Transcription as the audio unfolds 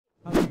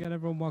again,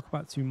 everyone. Welcome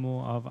back to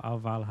more of our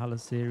Valhalla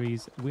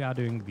series. We are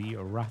doing the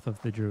Wrath of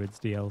the Druids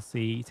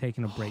DLC,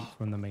 taking a break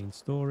from the main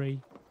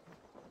story.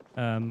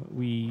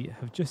 We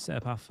have just set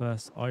up our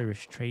first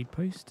Irish trade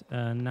post,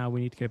 and now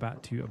we need to go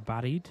back to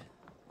Badid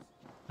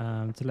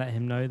to let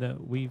him know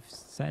that we've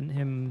sent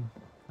him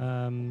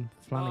Flann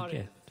a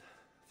gift.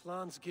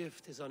 Flann's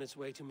gift is on its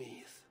way to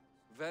Meath.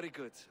 Very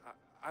good.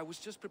 I was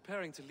just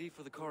preparing to leave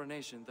for the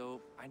coronation,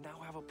 though I now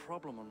have a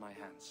problem on my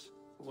hands.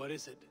 What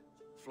is it?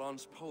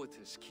 Flann's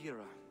poetess,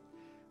 Kira.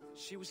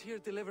 She was here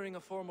delivering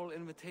a formal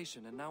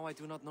invitation, and now I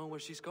do not know where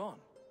she's gone.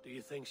 Do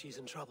you think she's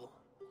in trouble?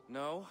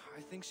 No,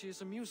 I think she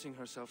is amusing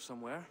herself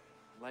somewhere.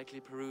 Likely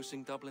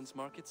perusing Dublin's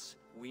markets.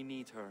 We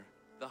need her.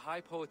 The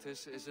High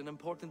Poetess is an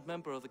important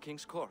member of the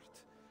King's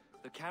Court.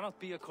 There cannot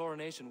be a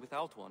coronation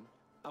without one.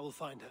 I will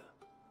find her.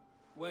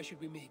 Where should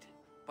we meet?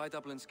 By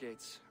Dublin's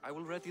gates. I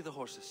will ready the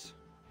horses.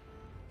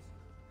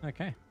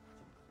 Okay.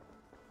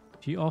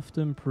 She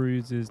often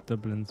peruses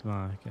Dublin's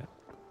market.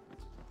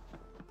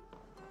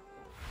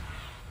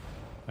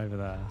 Over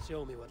there.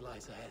 Show me what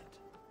lies ahead.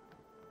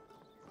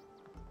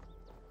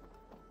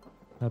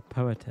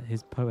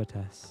 His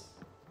poetess.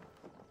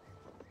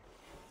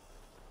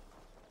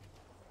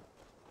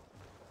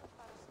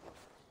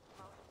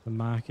 The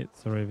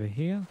markets are over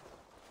here.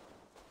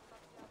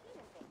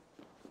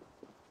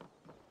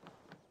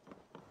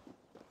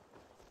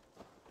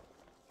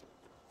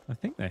 I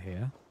think they're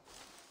here.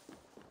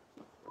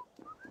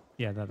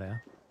 Yeah, there they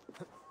are.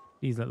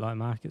 These look like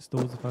market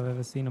stalls if I've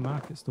ever seen a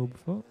market stall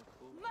before.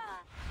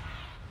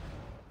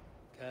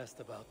 Cast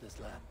about this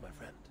land, my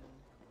friend.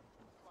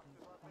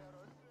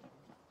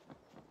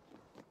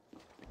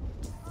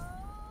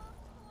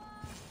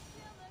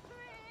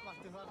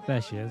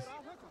 There she is.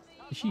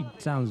 She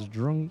sounds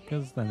drunk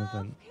as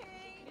anything.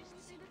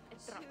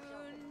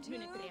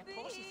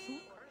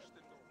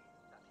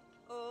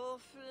 Oh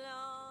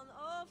Flann,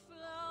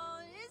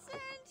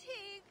 isn't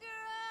he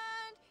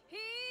grand? He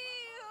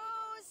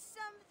owes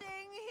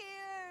something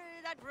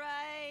here that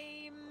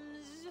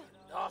rhymes.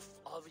 Enough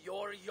of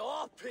your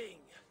yawping!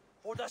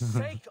 For the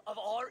sake of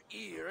our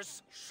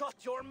ears, shut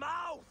your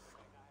mouth!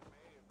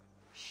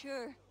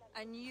 Sure,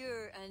 and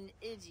you're an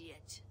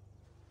idiot.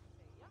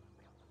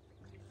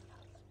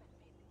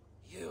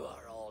 You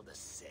are all the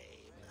same.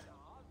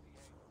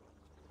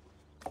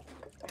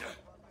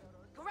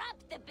 Grab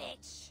the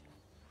bitch!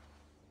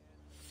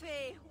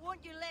 Faye,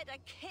 won't you let a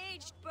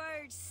caged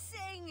bird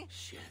sing?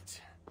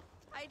 Shit.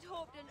 I'd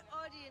hoped an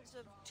audience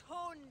of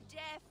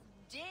tone-deaf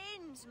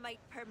Danes might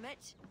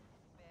permit.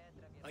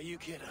 Are you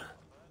kidding?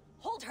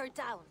 Hold her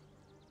down!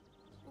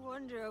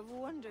 Wonder of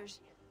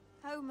wonders.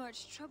 How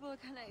much trouble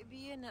can I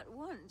be in at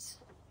once?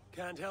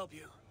 Can't help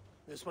you.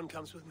 This one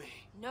comes with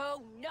me.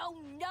 No,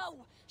 no,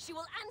 no! She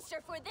will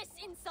answer for this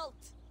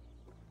insult!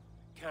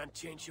 Can't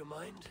change your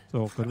mind? It's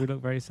awkward. We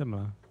look very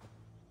similar.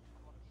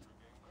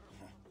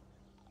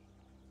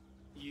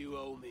 You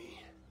owe me.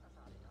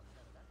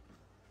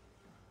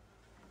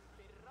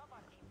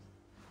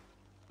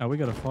 Oh, we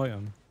gotta fight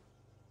him.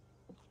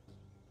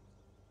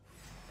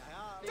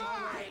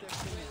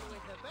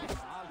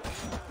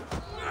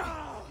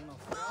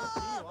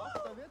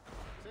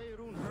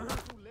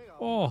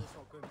 Oh!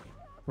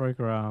 Broke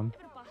her arm.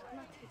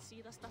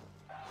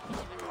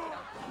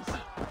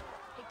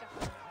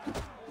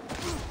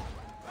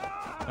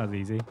 That's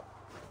easy.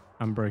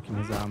 I'm breaking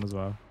his arm as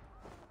well.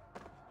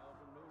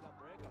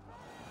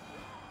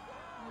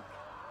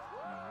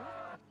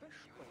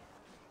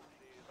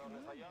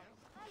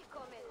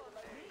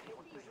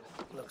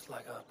 Looks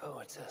like our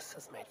poetess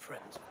has made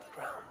friends with the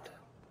ground.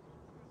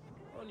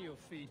 On your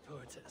feet,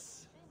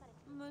 poetess.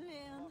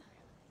 Mulan,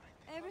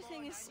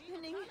 everything is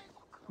spinning.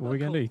 What are we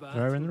gonna do? Throw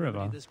her in the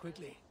river? This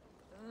quickly.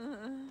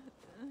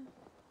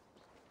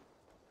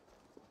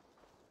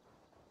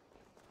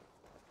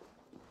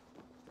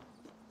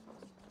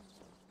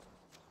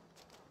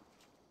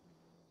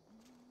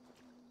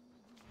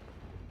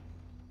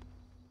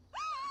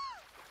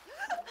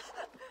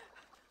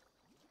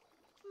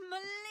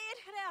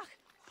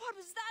 What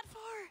was that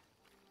for?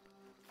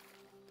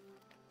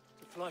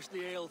 To flush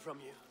the ale from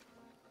you.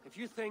 If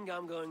you think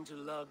I'm going to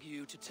lug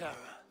you to Tara,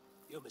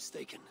 you're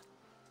mistaken.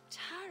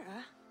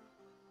 Tara?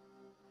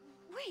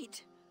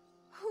 Wait,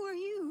 who are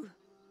you?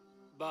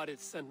 Bodit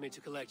sent me to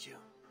collect you.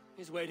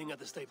 He's waiting at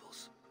the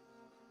stables.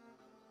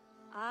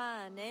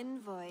 Ah, an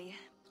envoy.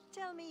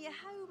 Tell me,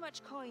 how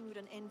much coin would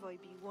an envoy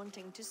be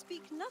wanting, to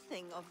speak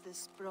nothing of the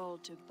sprawl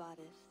to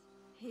Badith?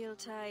 He'll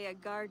tie a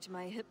guard to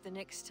my hip the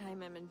next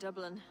time I'm in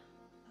Dublin.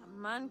 A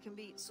man can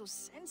be so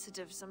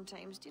sensitive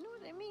sometimes, do you know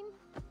what I mean?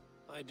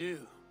 I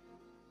do.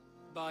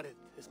 Bodit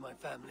is my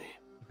family.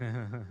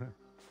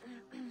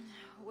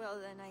 Well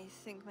then, I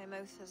think my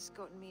mouth has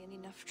gotten me in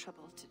enough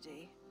trouble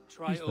today.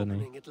 Try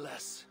opening it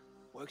less.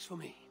 Works for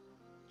me.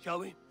 Shall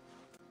we?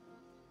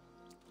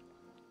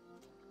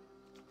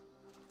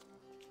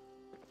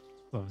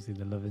 Obviously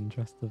the love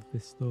interest of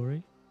this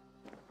story.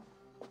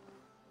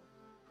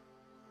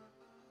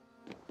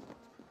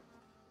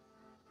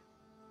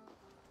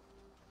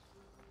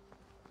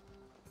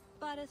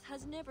 Badith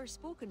has never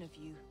spoken of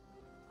you.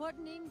 What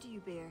name do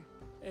you bear?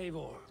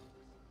 Eivor.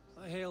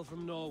 I hail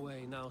from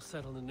Norway, now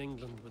settled in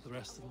England with the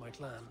rest of my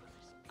clan.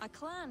 A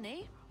clan,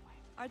 eh?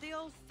 Are they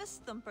all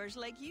fist thumpers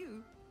like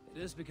you? It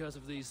is because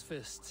of these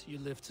fists you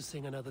live to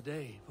sing another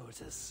day,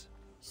 poetess.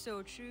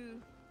 So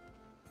true.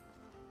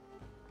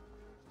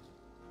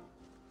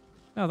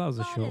 Oh, that was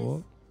a short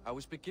walk. I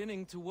was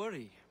beginning to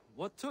worry.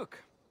 What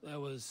took? There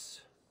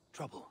was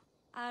trouble.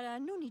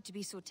 No need to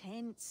be so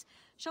tense.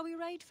 Shall we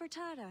ride for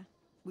Tara?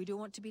 We don't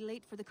want to be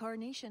late for the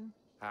coronation.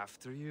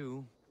 After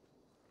you.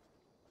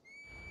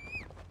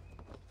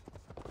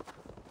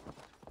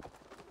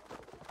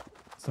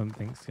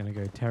 Something's going to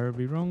go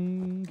terribly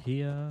wrong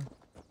here.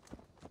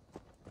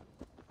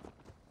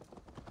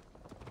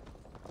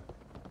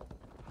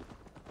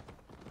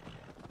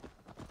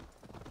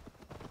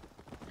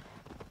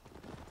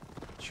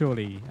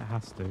 Surely it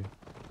has to.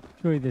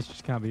 Surely this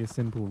just can't be a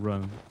simple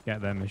run to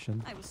get their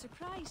mission. I was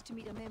surprised to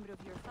meet a member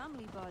of your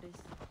family, Boris.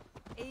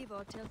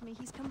 Eivor tells me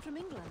he's come from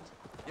England.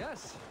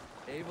 Yes,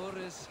 Eivor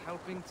is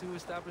helping to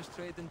establish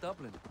trade in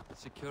Dublin,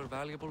 secure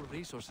valuable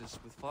resources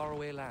with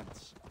faraway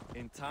lands.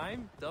 In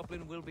time,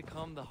 Dublin will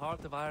become the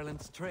heart of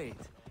Ireland's trade,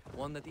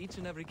 one that each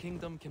and every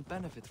kingdom can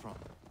benefit from.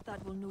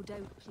 That will no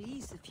doubt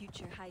please the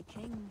future High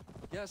King.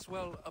 Yes,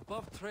 well,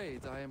 above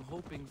trade, I am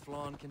hoping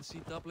Flann can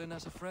see Dublin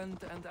as a friend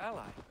and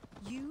ally.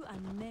 You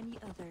and many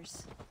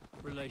others.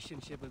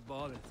 Relationship with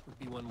Boris would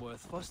be one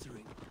worth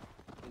fostering.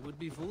 It would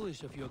be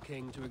foolish of your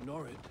king to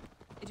ignore it.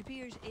 It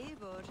appears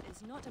Eivor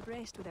is not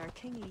abreast with our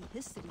kingly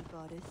history,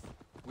 Boris.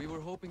 We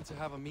were hoping to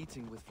have a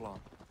meeting with Flann.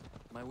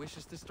 My wish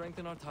is to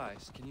strengthen our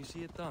ties. Can you see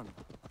it done?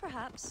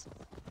 Perhaps.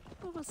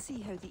 But we'll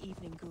see how the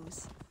evening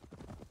goes.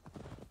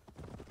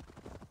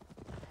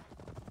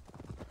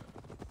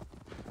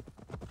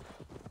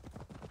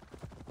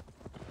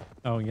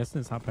 Oh, I'm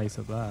guessing it's that place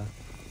up there.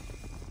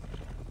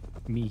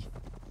 Meath.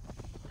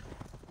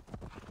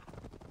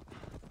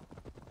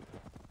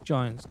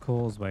 Giant's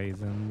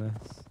causeways in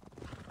this.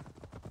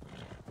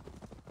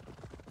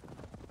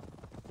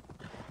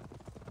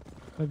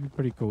 That'd be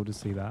pretty cool to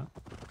see that.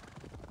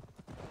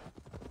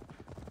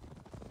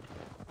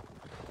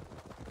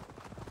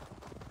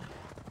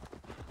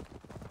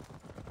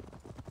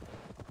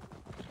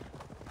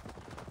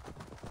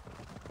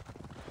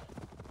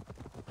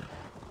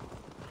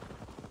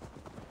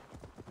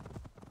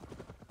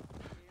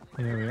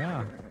 Here we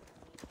are.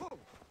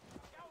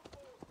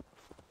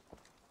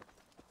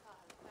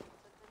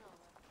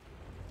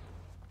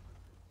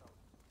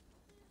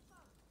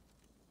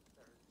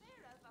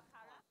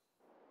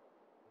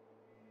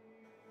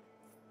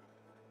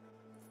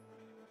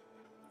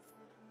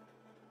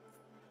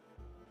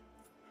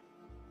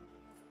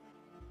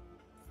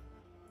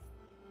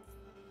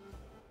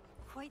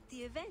 Quite the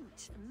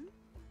event, hmm?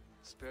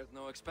 Spared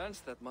no expense,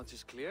 that much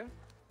is clear.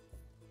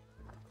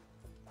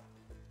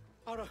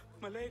 Ara,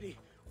 my lady,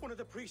 one of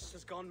the priests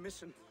has gone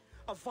missing.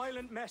 A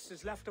violent mess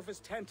is left of his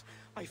tent.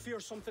 I fear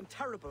something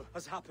terrible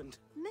has happened.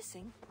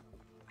 Missing?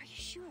 Are you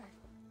sure?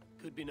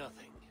 Could be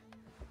nothing.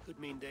 Could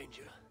mean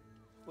danger.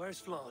 Where's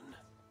Flann?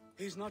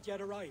 He's not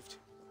yet arrived.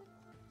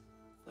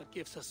 That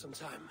gives us some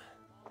time.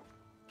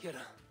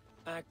 Kira,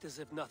 act as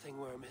if nothing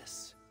were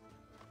amiss.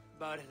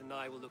 Barret and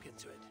I will look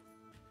into it.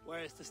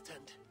 Where is this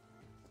tent?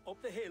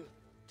 Up the hill,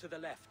 to the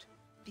left.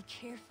 Be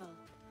careful.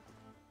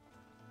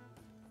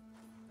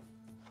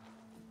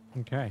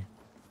 Okay.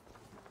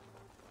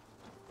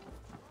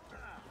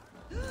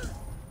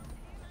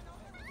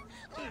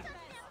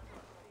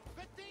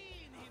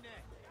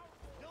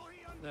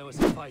 There was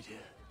a fight here.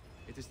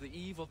 It is the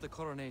eve of the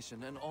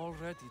coronation, and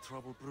already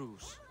trouble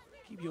brews.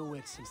 Keep your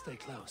wits and stay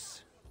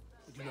close.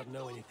 We do not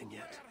know anything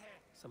yet.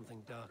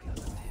 Something dark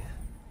happened here.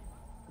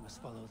 We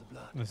must follow the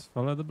blood. Let's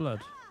follow the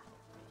blood.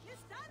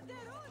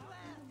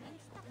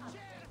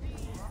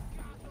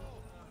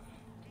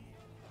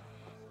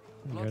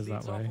 It Blood goes that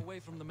leads off way. away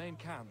from the main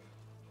camp.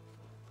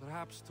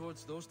 Perhaps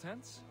towards those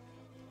tents?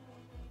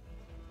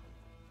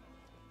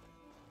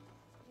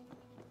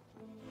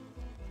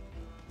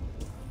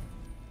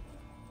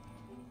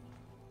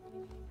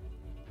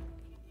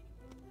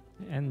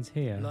 It ends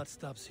here. Blood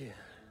stops here.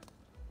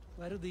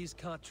 Where do these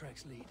cart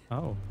tracks lead?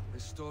 Oh.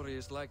 This story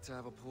is like to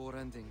have a poor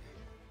ending.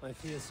 I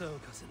fear so,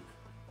 cousin.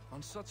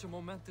 On such a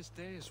momentous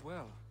day as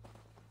well.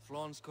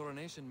 Flann's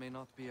coronation may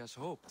not be as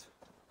hoped.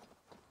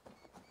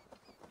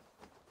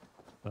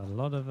 A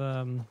lot of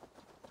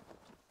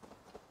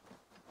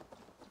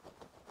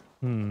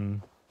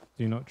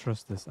do not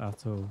trust this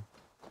at all.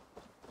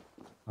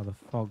 How the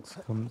fogs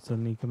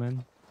suddenly come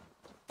in.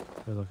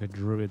 Feels like a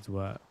druid's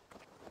work.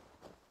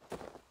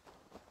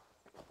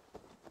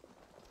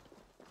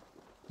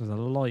 There's a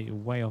light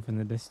way off in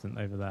the distance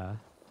over there.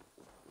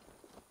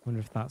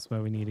 Wonder if that's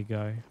where we need to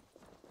go.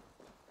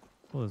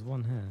 Oh, there's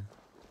one here.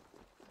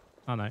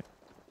 Oh no.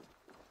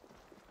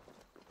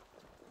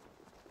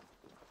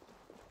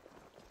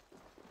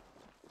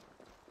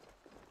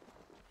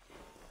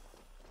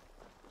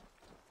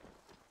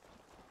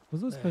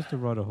 Was I supposed to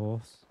ride a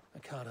horse? A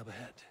cart up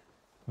ahead.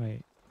 Wait.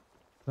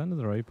 Is that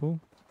another opal?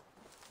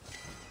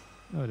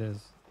 Oh, it is.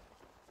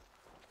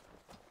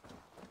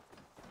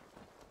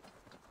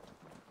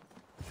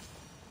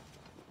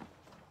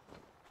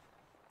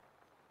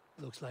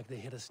 Looks like they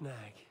hit a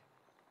snag.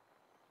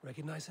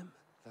 Recognize him?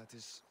 That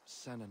is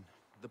Senan,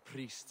 the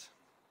priest.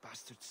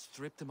 Bastards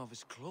stripped him of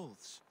his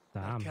clothes.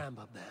 Damn. That camp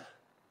up there.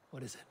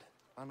 What is it?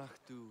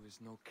 Anachdu is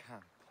no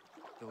camp,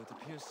 though it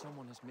appears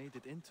someone has made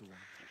it into one.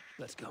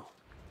 Let's go.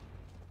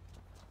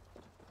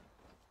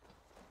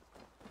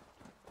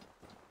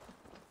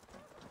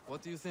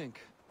 What do you think?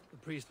 The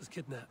priest was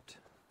kidnapped.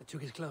 They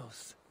took his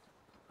clothes.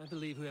 I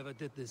believe whoever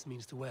did this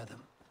means to wear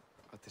them.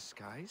 A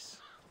disguise?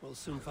 We'll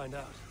soon find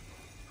out.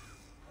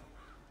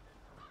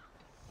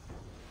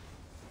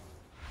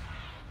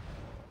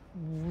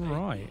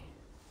 Right.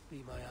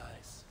 Be my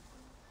eyes.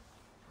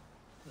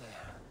 There.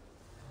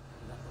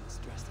 That one's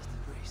dressed as the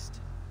priest.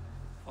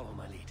 Follow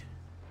my lead.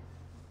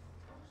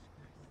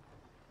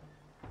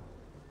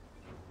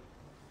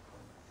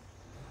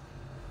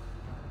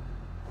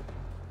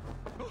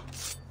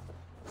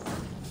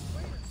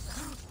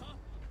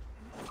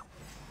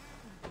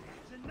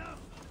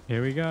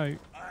 Here we go.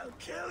 I'll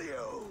kill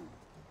you!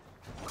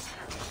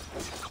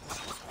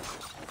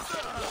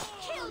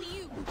 Kill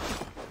you!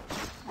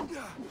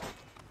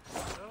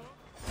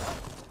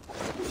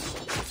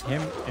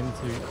 Him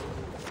into...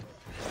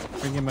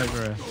 Bring him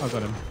over here. I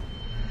got him.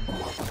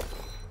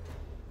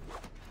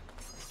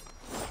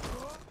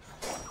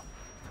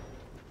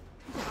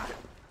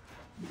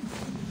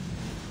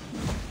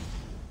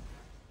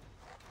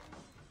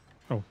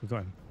 Oh, we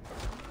got him.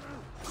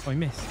 Oh, I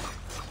missed.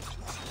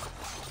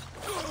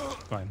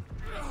 Got him.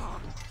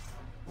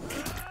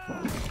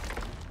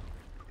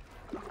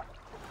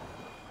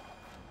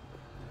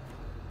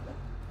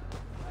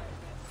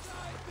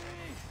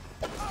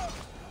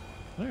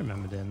 I don't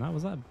remember doing that.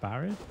 Was that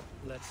Barrett?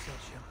 Let's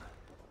search him.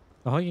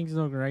 The Vikings'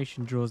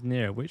 inauguration draws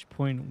near, at which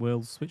point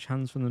we'll switch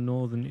hands from the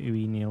northern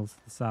Ui kneels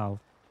to the south.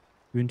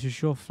 We want to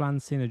ensure Flann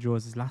Sinner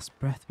draws his last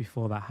breath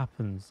before that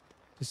happens.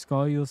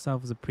 Disguise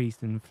yourself as a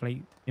priest and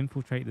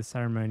infiltrate the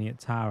ceremony at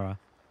Tara.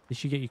 This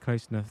should get you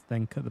close enough,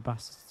 then cut the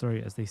bastard's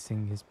throat as they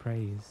sing his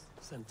praise.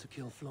 Sent to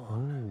kill Flann.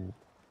 Oh.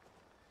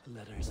 The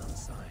letter is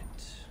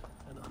unsigned.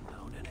 An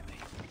unknown enemy.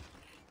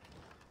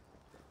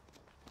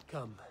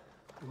 Come.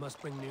 We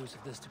must bring news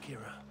of this to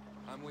Kira.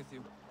 I'm with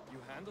you. You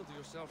handled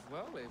yourself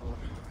well, Eivor,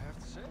 I have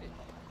to say. You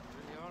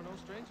really are no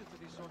stranger to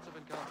these sorts of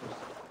encounters.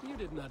 You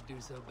did not do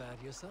so bad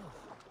yourself.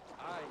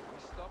 Aye, we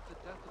stopped the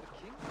death of a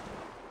king.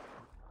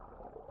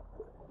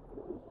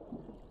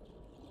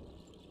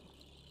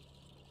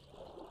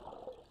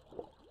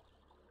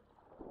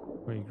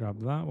 We grab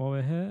that while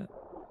we're here.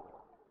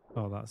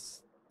 Oh,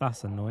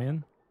 that's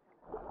annoying.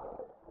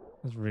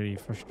 That's really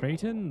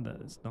frustrating that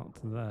it's not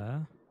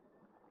there.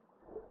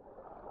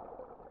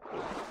 We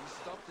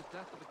stopped the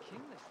death of a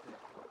king this day.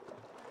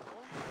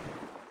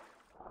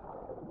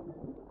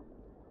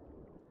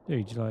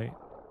 Dude, like,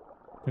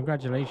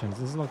 congratulations.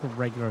 This is like a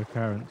regular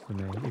occurrence for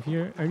me. If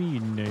you only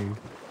knew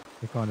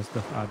the kind of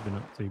stuff I've been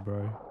up to,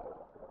 bro.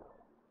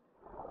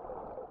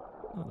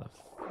 How the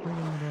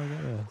friggin' do I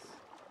get this?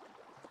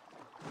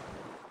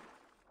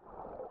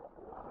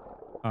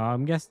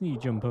 I'm guessing you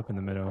jump up in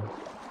the middle.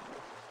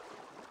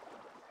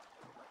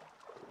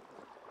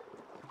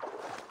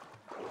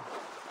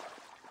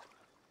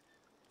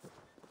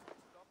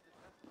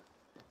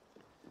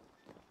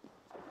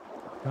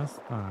 That's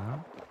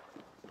that.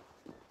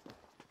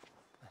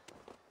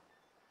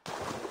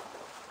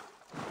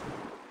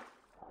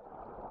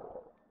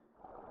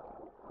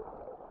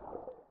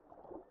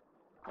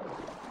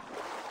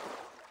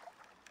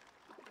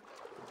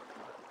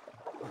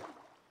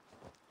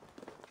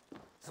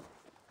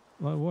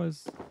 Well, it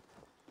was.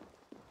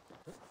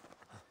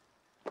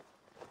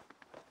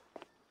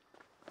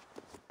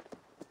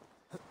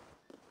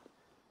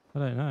 I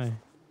don't know.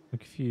 I'm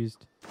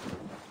confused.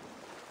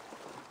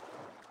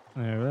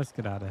 Anyway, let's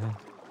get out of here.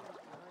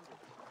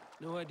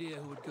 No idea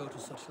who would go to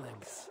such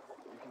lengths.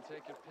 You can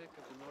take your pick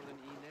of the northern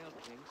E-Nail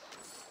kings,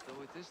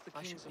 though it is the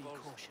I kings should be of all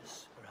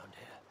cautious around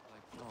here.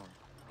 like Flann.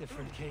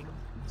 Different king,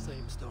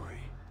 same story.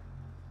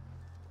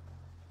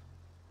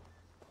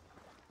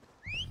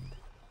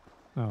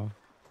 Oh.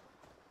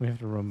 We have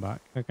to run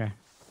back. Okay.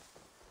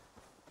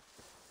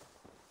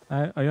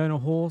 I own a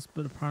horse,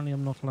 but apparently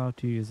I'm not allowed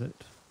to use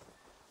it.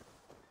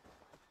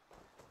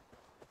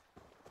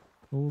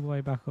 All the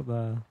way back up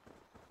there.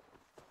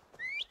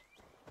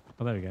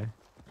 Oh, there we go.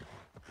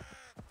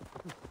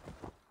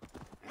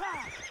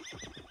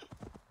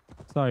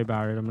 Sorry,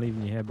 Barrett. I'm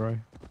leaving you here, bro.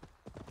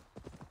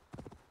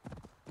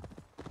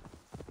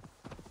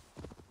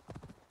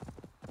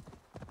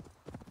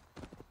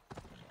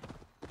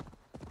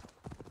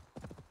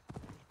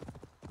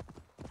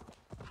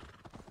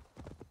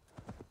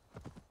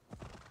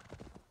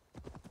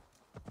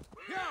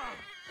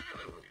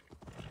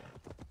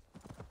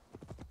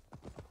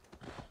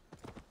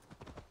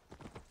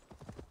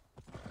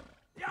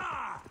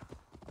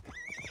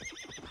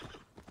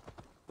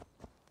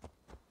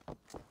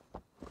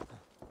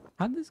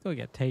 How did this guy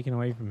get taken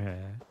away from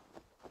here?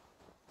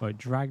 Like,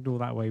 dragged all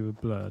that way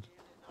with blood.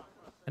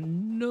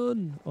 And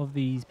none of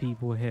these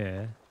people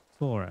here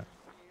saw it.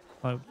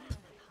 Like,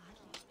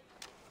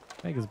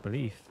 beggars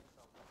belief.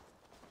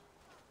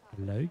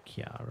 Hello,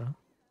 Kiara.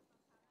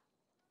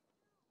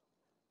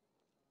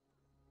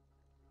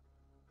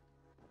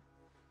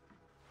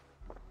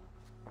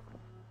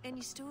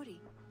 Any story?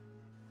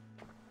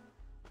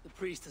 The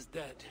priest is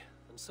dead,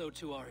 and so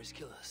too are his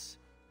killers.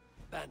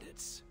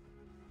 Bandits.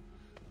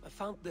 I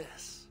found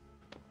this.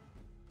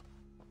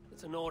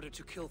 It's an order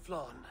to kill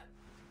Flann.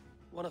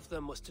 One of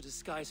them was to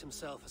disguise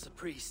himself as a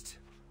priest.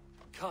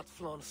 Cut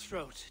Flann's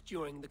throat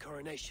during the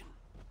coronation.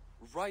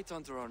 Right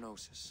under our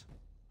noses.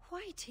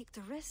 Why take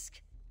the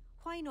risk?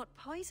 Why not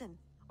poison?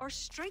 Or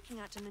striking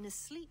at him in his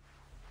sleep?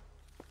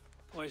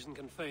 Poison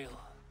can fail,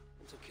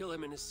 and to kill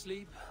him in his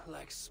sleep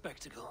lacks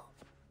spectacle.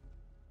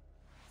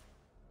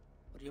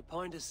 But your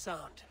point is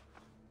sound.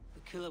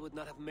 The killer would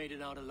not have made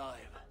it out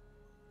alive.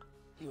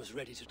 He was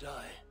ready to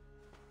die.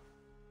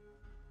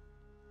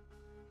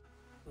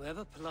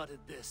 Whoever plotted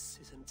this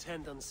is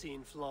intent on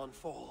seeing Flann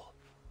fall.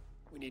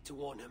 We need to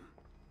warn him.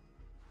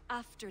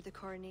 After the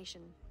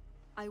coronation,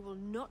 I will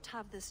not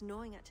have this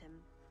gnawing at him.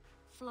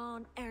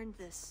 Flann earned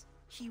this.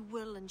 He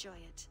will enjoy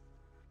it.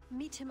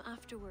 Meet him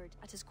afterward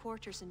at his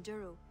quarters in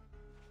Duro.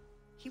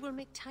 He will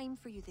make time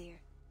for you there.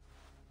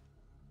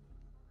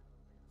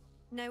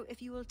 Now,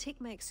 if you will take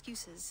my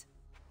excuses,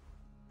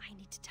 I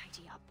need to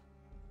tidy up.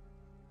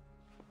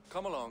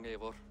 Come along,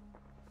 Eivor.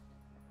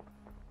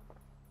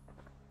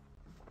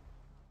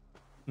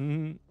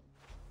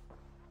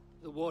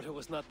 The water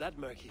was not that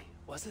murky,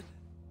 was it?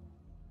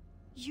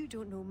 You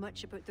don't know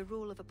much about the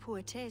role of a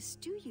poetess,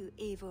 do you,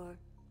 Eivor?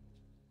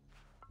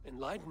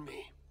 Enlighten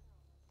me.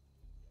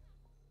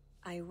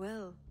 I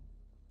will.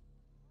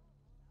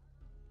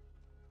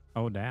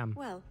 Oh, damn.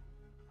 Well,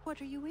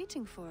 what are you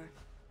waiting for?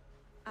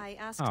 I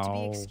asked to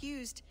be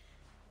excused.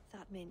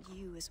 That meant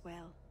you as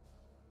well.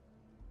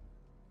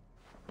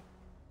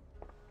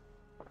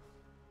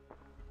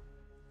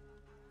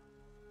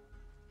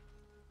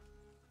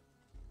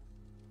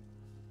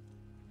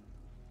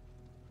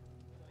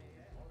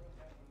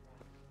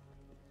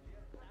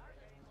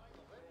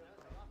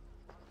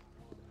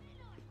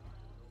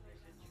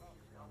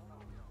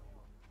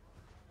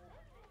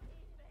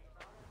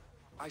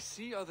 I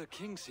see other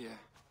kings here.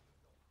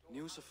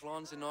 News of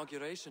Flann's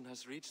inauguration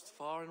has reached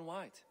far and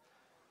wide.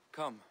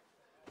 Come,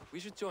 we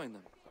should join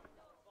them.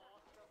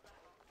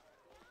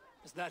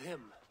 Is that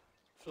him,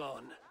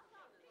 Flann?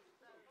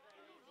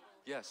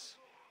 Yes.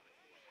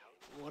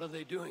 What are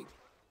they doing?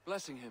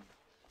 Blessing him.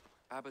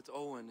 Abbot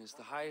Owen is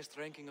the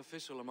highest-ranking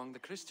official among the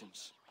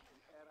Christians.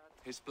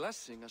 His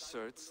blessing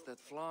asserts that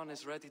Flann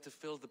is ready to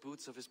fill the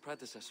boots of his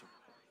predecessor.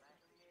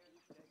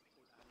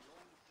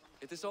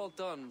 It is all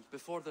done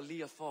before the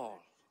Lia Fall,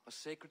 a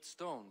sacred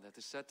stone that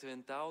is said to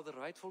endow the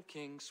rightful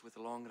kings with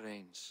long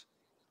reigns.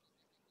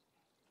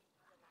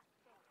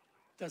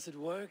 Does it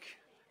work?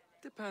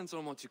 Depends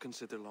on what you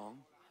consider long.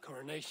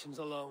 Coronations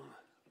alone.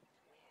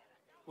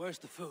 Where's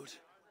the food?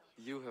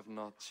 You have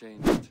not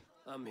changed.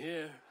 I'm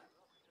here.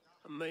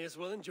 I may as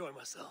well enjoy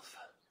myself.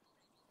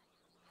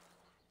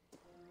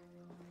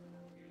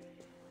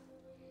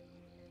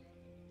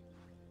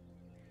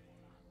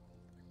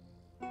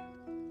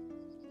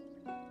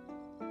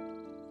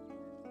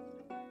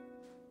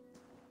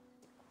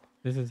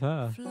 This is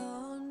her.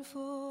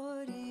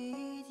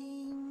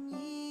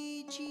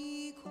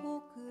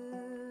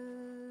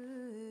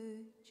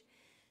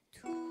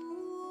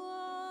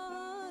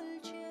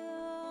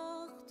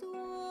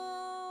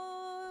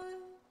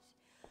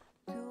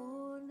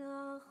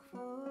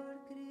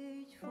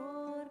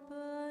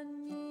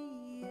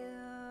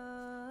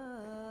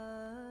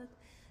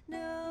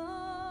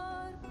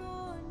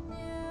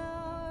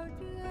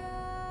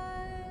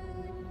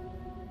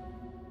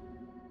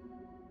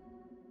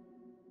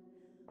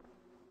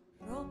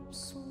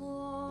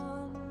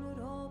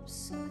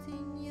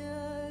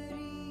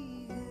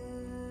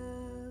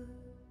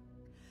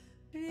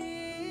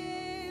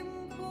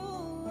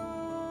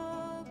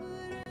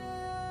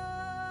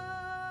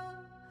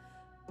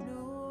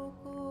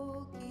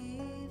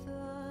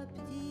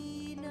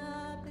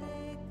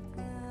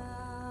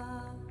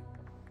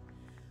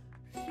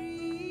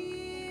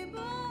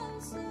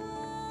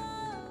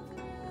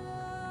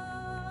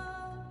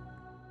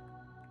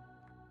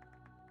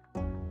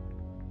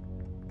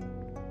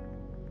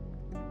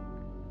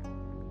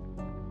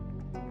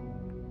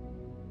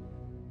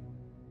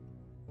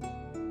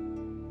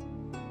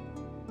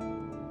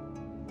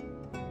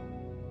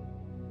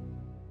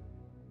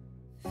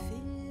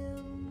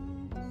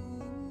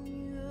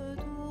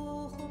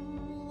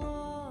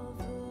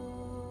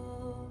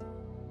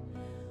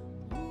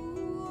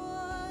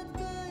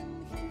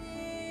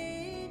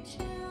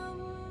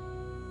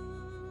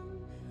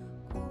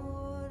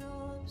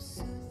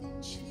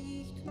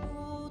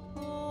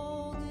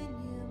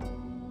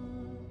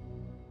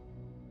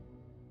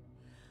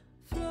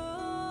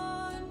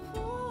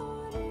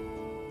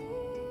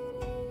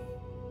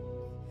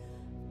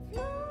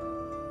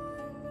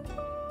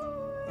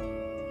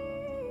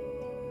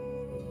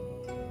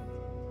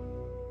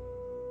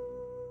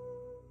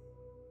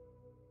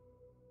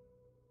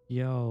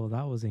 Yo,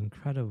 that was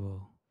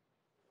incredible.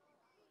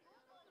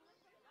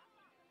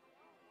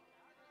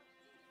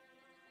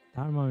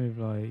 That reminded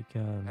me of like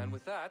And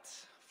with that,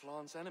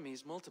 Flann's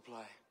enemies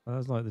multiply. that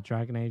was like the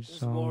Dragon Age This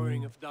song,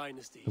 warring of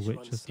dynasties the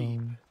Witcher runs deep.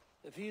 song.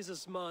 If he is a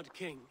smart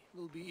king,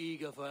 he'll be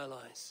eager for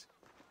allies.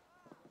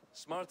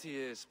 Smart he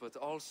is, but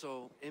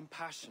also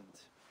impassioned.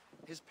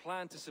 His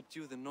plan to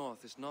subdue the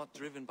north is not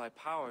driven by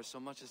power so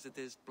much as it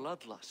is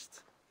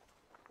bloodlust.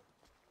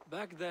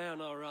 Back there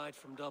on our ride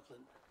from Dublin,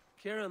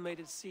 Kira made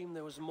it seem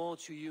there was more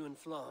to you and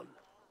Flann.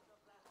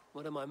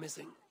 What am I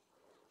missing?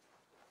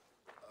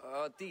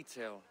 A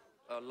detail.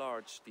 A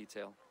large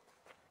detail.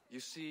 You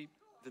see,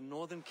 the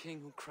northern king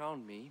who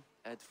crowned me,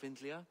 Ed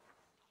Findlia,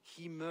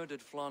 he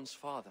murdered Flann's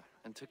father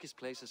and took his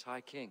place as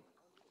High King.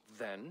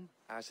 Then,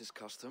 as is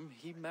custom,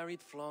 he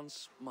married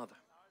Flann's mother.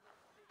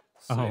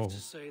 Safe to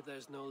say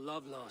there's no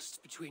love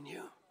lost between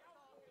you.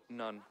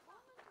 None.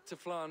 To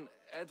Flann,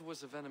 Ed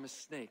was a venomous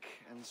snake,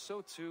 and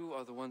so too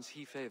are the ones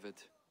he favored.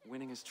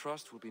 Winning his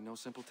trust will be no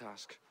simple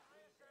task.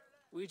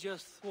 We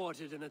just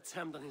thwarted an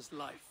attempt on his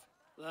life.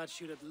 That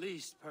should at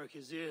least perk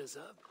his ears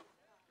up.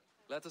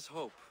 Let us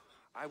hope.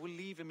 I will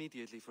leave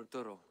immediately for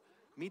Duro.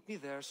 Meet me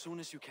there as soon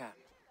as you can.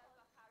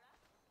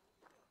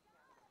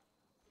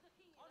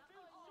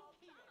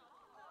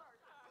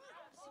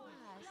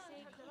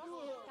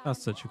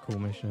 That's such a cool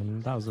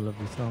mission. That was a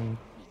lovely song.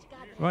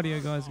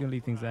 Rightio guys, gonna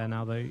leave things there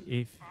now though.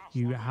 If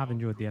you have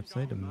enjoyed the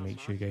episode, then make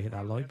sure you go hit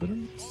that like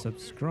button,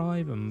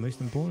 subscribe, and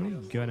most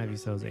importantly, go and have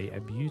yourselves a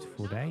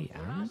beautiful day,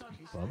 and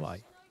bye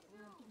bye.